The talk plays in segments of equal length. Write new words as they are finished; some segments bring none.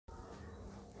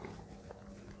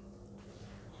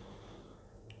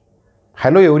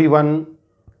Hello everyone,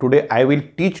 today I will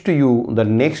teach to you the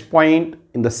next point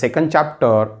in the second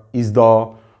chapter is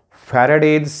the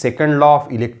Faraday's second law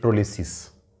of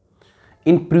electrolysis.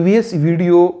 In previous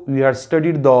video we had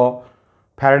studied the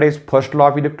Faraday's first law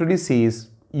of electrolysis.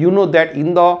 You know that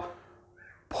in the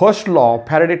first law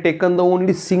Faraday taken the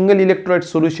only single electrolyte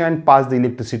solution and passed the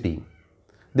electricity.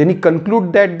 Then he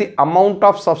concluded that the amount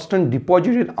of substance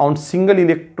deposited on single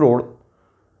electrode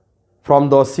from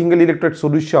the single electrolyte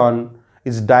solution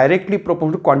is directly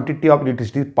proportional to quantity of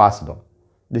electricity passed on.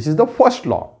 This is the first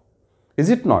law,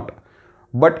 is it not?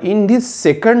 But in this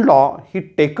second law, he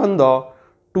taken the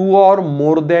two or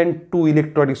more than two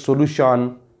electrolytic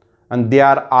solution and they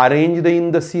are arranged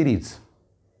in the series.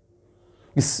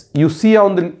 You see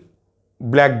on the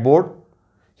blackboard,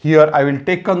 here I will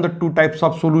take on the two types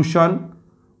of solution.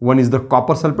 One is the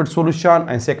copper sulfate solution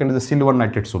and second is the silver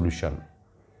nitrate solution.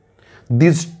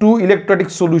 These two electrolytic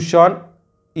solution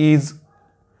is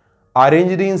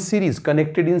arranged in series,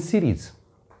 connected in series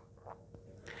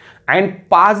and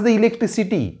pass the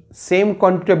electricity, same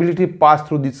quantity passed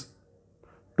through these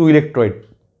two electrodes.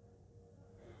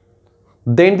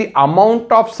 Then the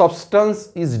amount of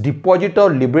substance is deposited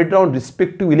or liberated on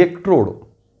respective electrode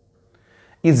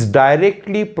is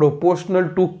directly proportional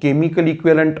to chemical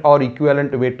equivalent or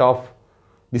equivalent weight of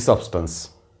the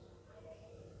substance.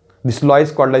 This law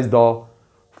is called as the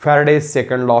Faraday's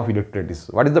second law of electrolysis.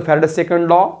 What is the Faraday's second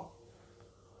law?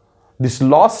 This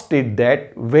law states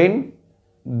that when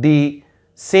the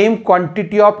same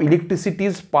quantity of electricity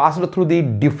is passed through the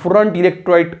different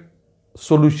electrolyte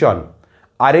solution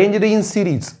arranged in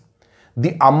series,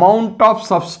 the amount of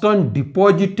substance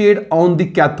deposited on the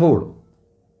cathode.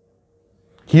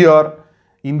 Here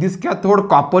in this cathode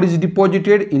copper is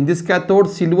deposited, in this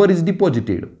cathode silver is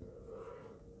deposited.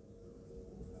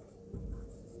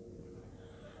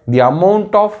 The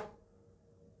amount of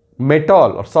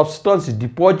metal or substance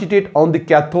deposited on the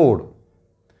cathode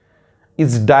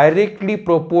is directly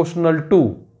proportional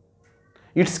to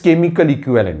its chemical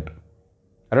equivalent.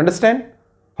 You understand?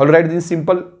 How to write this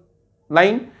simple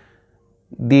line?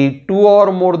 The two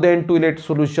or more than two electrolyte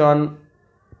solution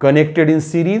connected in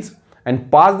series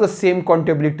and pass the same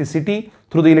quantity of electricity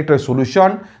through the electrolyte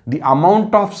solution, the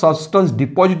amount of substance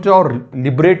deposited or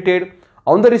liberated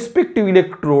on the respective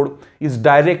electrode is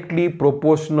directly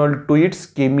proportional to its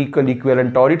chemical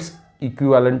equivalent or its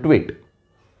equivalent weight.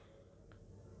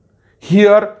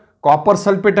 Here copper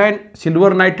sulfate and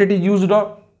silver nitrate is used.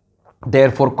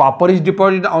 Therefore copper is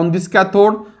deposited on this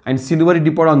cathode and silver is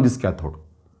deposited on this cathode.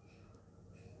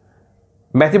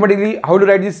 Mathematically, how to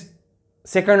write this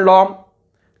second law?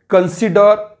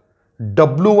 Consider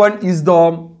W1 is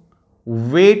the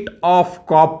weight of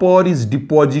copper is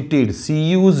deposited,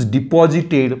 Cu is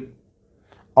deposited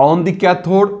on the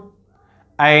cathode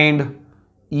and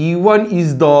E1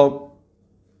 is the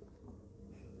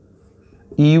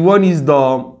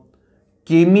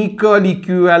chemical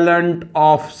equivalent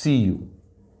of Cu.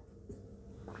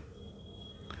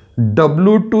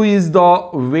 W2 is the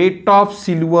weight of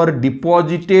silver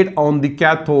deposited on the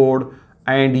cathode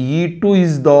and E2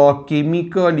 is the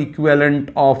chemical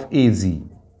equivalent of Az.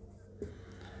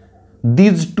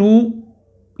 These two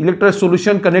electrolyte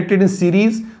solution connected in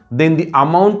series, then the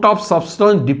amount of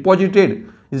substance deposited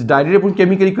is directly proportional to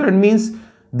chemical equivalent, means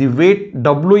the weight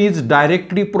W is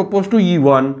directly proportional to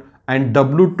E1 and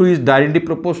W2 is directly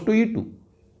proportional to E2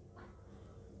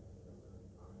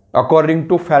 according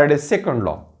to Faraday's second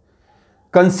law.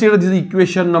 Consider this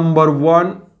equation number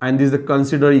 1 and this is the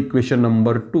consider equation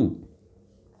number 2.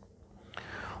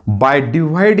 By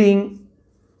dividing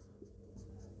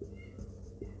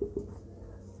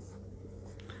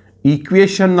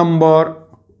equation number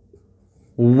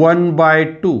 1 by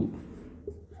 2,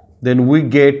 then we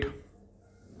get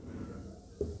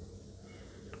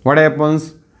what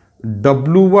happens?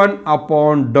 W1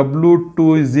 upon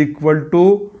W2 is equal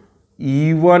to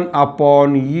E1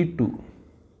 upon E2.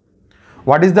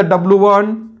 What is the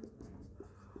W1?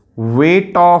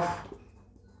 Weight of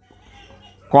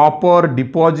copper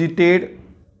deposited,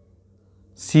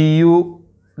 Cu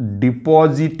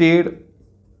deposited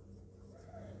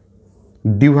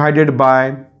divided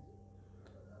by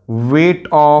weight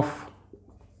of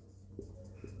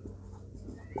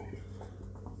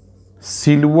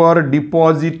silver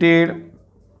deposited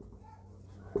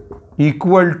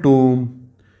equal to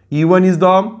E1 is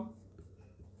the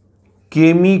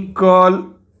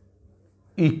chemical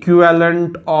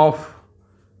equivalent of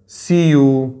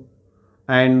Cu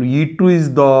and E2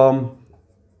 is the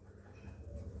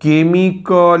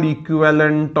chemical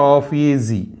equivalent of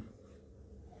Az.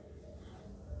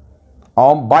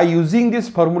 By using this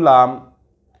formula,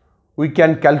 we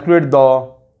can calculate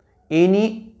the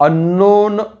any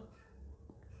unknown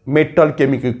metal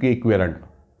chemical equivalent,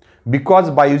 because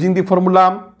by using the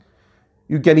formula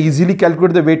you can easily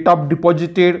calculate the weight of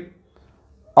deposited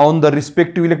on the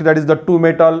respective electrode, that is the two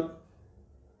metal,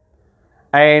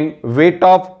 and weight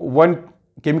of one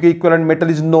chemical equivalent metal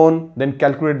is known, then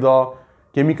calculate the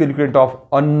chemical equivalent of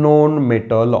unknown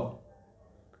metal.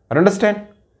 Understand?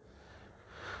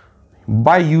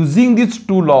 By using these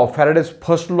two laws, Faraday's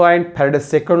first law and Faraday's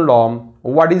second law,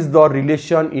 what is the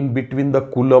relation in between the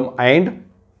Coulomb and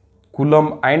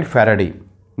Faraday?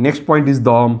 Next point is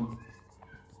the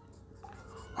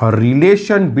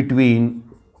relation between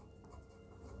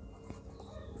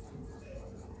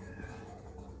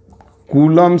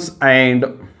Coulombs and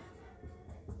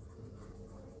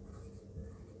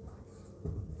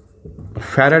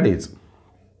Faradays.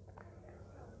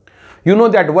 You know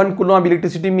that 1 coulomb of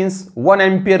electricity means 1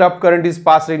 ampere of current is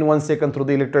passed in 1 second through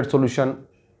the electrolyte solution.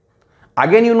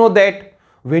 Again, you know that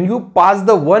when you pass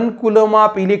the 1 coulomb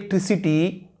of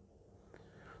electricity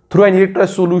through an electrolyte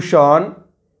solution,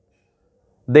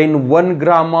 then 1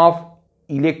 gram of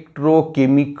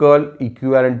electrochemical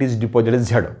equivalent is deposited as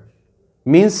Z.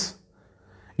 Means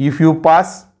if you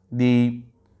pass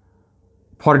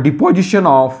for deposition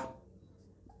of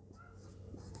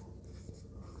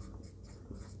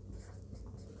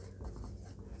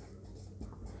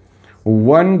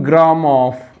 1 gram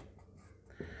of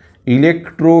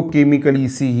electrochemical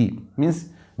ECE means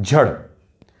Z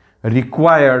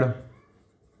required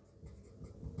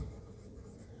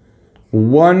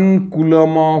 1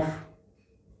 coulomb of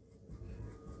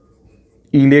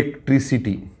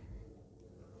electricity.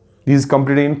 This is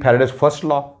completed in Faraday's first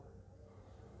law.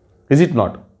 Is it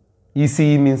not?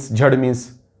 ECE means Z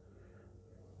means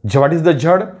what is the Z?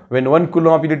 When 1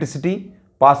 coulomb of electricity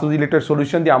pass through the electrolyte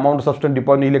solution, the amount of substance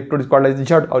deposited in electrode is called as the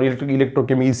Z or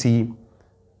electrochemical ECE.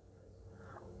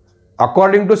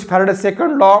 According to Faraday's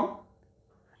second law,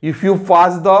 if you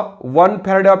pass the 1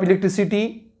 Faraday of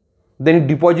electricity, then it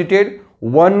deposited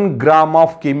 1 gram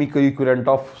of chemical equivalent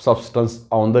of substance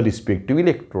on the respective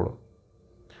electrode.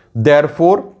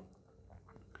 Therefore,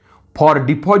 for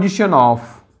deposition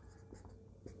of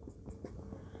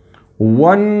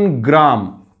 1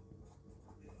 gram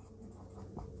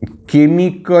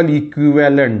chemical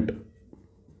equivalent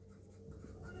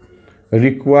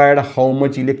required how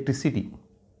much electricity?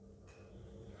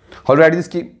 How to write this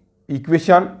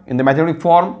equation in the mathematical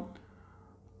form?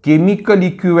 Chemical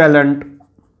equivalent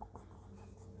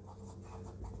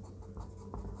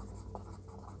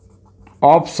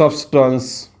of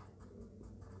substance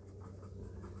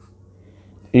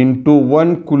into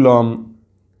 1 coulomb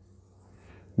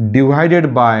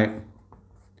divided by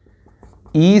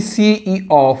ECE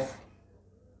of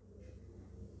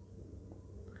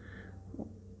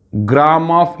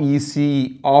gram of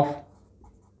ECE of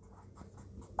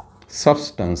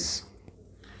substance.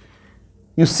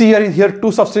 You see here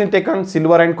two substances taken,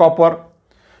 silver and copper.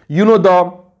 You know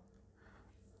the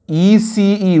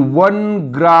ECE,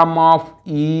 1 gram of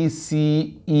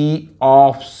ECE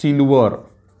of silver.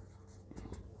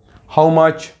 How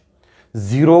much?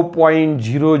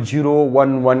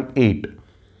 0.00118.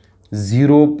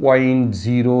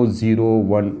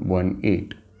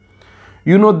 0.00118.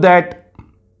 You know that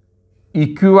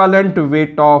equivalent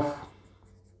weight of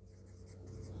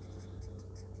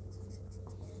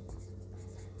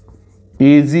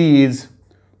AG is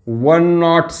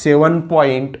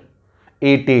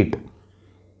 107.88.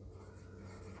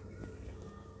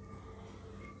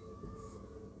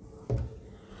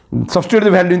 Substitute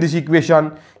the value in this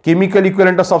equation. Chemical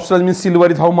equivalent of substance means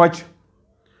silver is how much?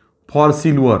 For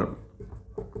silver,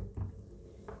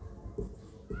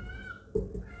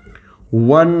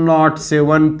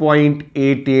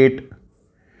 107.88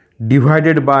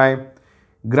 divided by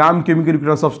gram chemical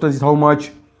equivalent of substance is how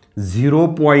much?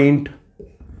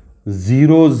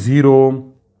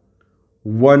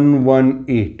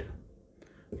 0.00118.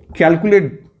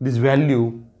 Calculate this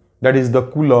value, that is the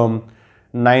coulomb,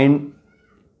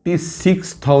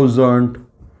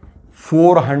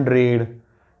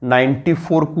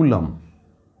 96,494 coulomb.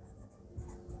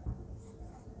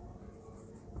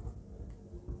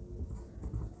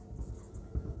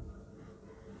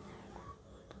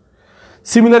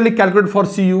 Similarly, calculate for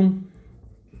Cu.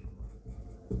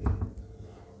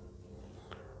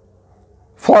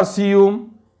 For Cu,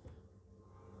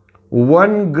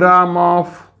 1 gram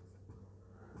of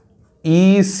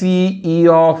ECE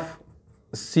of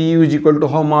Cu is equal to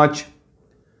how much?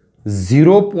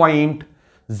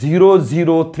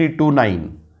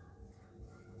 0.00329.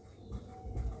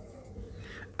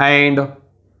 And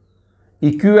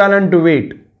equivalent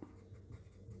weight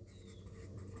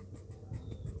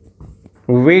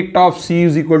Weight of C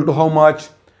is equal to how much?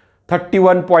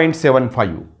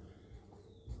 31.75.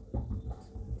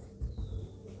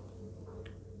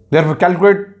 Therefore,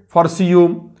 calculate for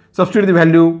Cu. Substitute the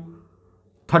value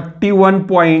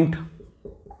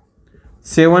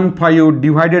 31.75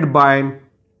 divided by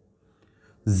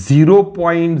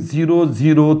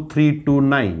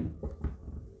 0.00329.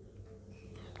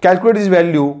 Calculate this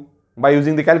value by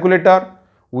using the calculator.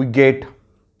 We get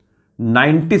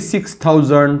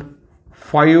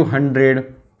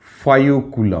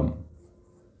 96,505 coulomb.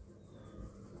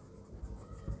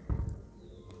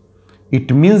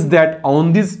 It means that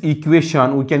on this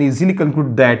equation we can easily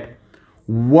conclude that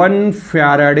 1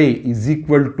 Faraday is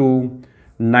equal to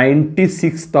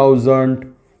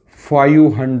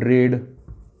 96,500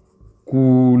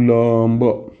 coulomb.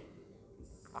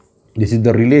 This is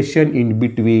the relation in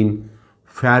between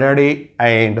Faraday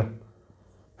and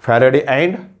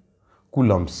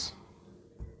coulombs.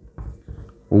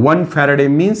 1 Faraday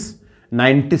means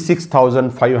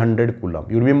 96,500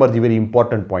 coulomb. You remember the very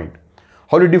important point.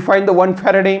 How do you define the 1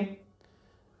 Faraday?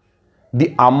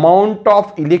 The amount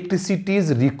of electricity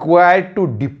is required to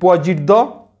deposit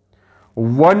the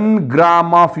 1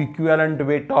 gram of equivalent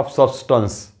weight of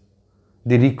substance.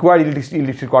 The required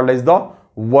electricity called as the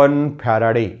 1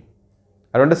 Faraday.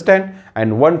 I understand?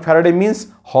 And 1 Faraday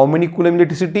means how many coulomb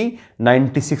electricity?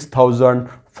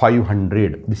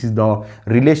 96,500. This is the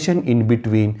relation in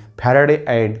between Faraday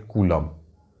and coulomb.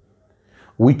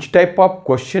 Which type of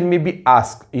question may be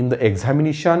asked in the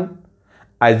examination,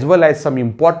 as well as some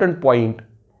important point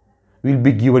will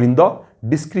be given in the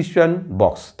description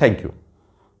box. Thank you.